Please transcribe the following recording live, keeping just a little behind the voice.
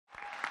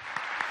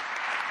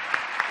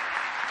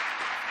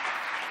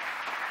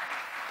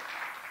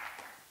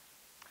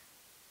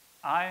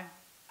I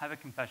have a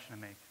confession to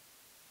make.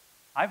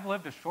 I've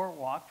lived a short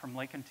walk from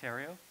Lake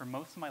Ontario for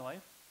most of my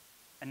life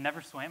and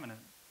never swam in it.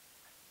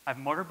 I've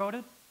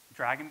motorboated,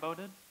 dragon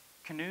boated,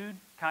 canoed,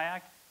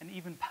 kayaked, and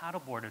even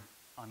paddleboarded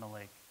on the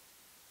lake.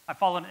 I've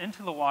fallen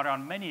into the water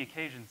on many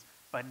occasions,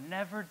 but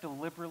never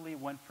deliberately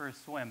went for a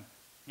swim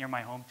near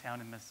my hometown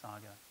in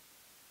Mississauga.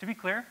 To be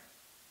clear,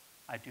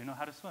 I do know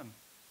how to swim.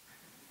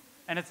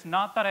 And it's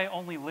not that I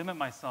only limit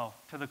myself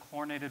to the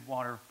chlorinated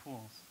water of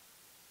pools.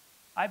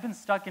 I've been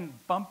stuck in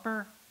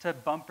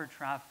bumper-to-bumper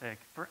traffic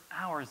for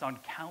hours on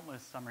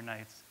countless summer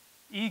nights,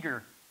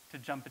 eager to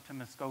jump into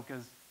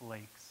Muskoka's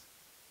lakes.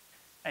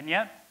 And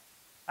yet,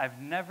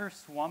 I've never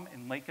swum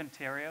in Lake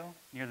Ontario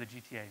near the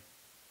GTA.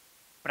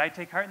 But I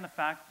take heart in the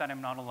fact that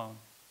I'm not alone.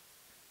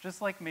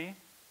 Just like me,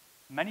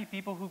 many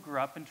people who grew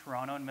up in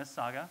Toronto and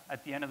Mississauga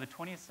at the end of the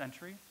 20th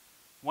century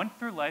went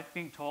through life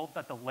being told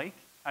that the lake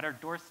at our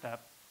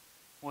doorstep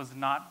was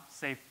not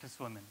safe to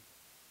swim in.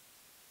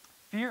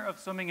 Fear of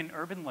swimming in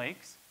urban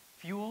lakes,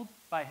 fueled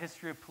by a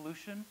history of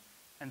pollution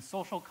and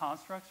social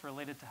constructs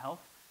related to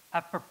health,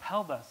 have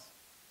propelled us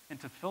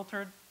into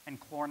filtered and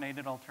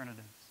chlorinated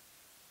alternatives.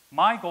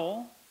 My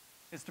goal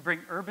is to bring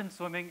urban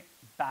swimming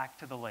back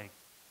to the lake.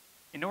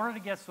 In order to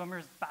get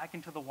swimmers back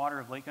into the water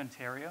of Lake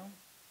Ontario,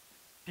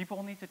 people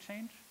will need to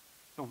change,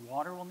 the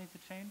water will need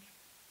to change,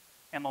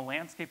 and the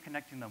landscape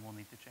connecting them will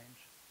need to change.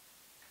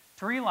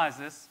 To realize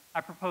this,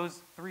 I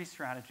propose 3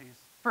 strategies.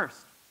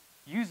 First,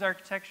 use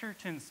architecture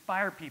to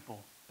inspire people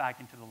back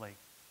into the lake.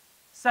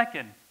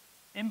 Second,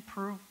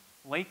 improve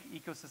lake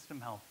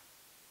ecosystem health.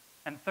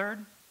 And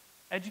third,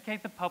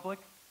 educate the public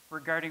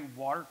regarding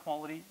water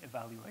quality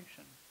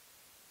evaluation.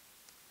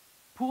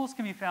 Pools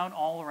can be found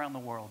all around the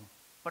world,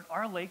 but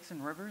our lakes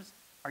and rivers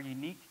are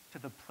unique to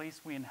the place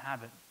we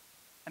inhabit,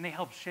 and they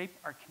help shape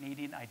our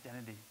Canadian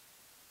identity.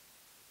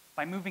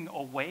 By moving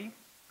away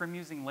from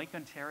using Lake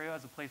Ontario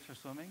as a place for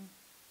swimming,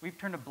 we've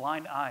turned a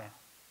blind eye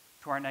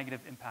to our negative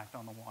impact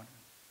on the water.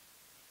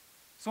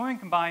 Swimming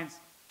combines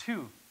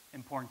 2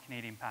 important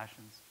Canadian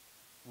passions,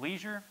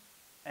 leisure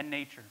and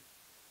nature.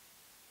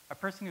 A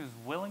person who is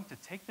willing to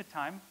take the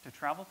time to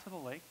travel to the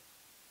lake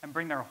and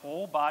bring their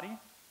whole body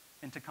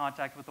into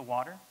contact with the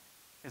water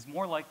is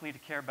more likely to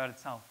care about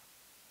its health.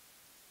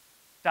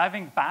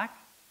 Diving back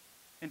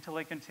into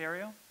Lake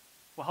Ontario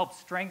will help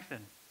strengthen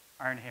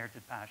our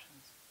inherited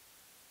passions.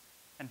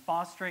 And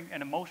fostering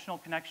an emotional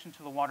connection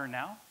to the water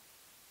now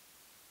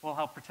will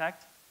help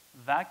protect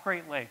that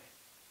great lake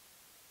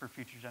for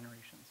future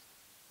generations.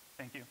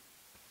 Thank you.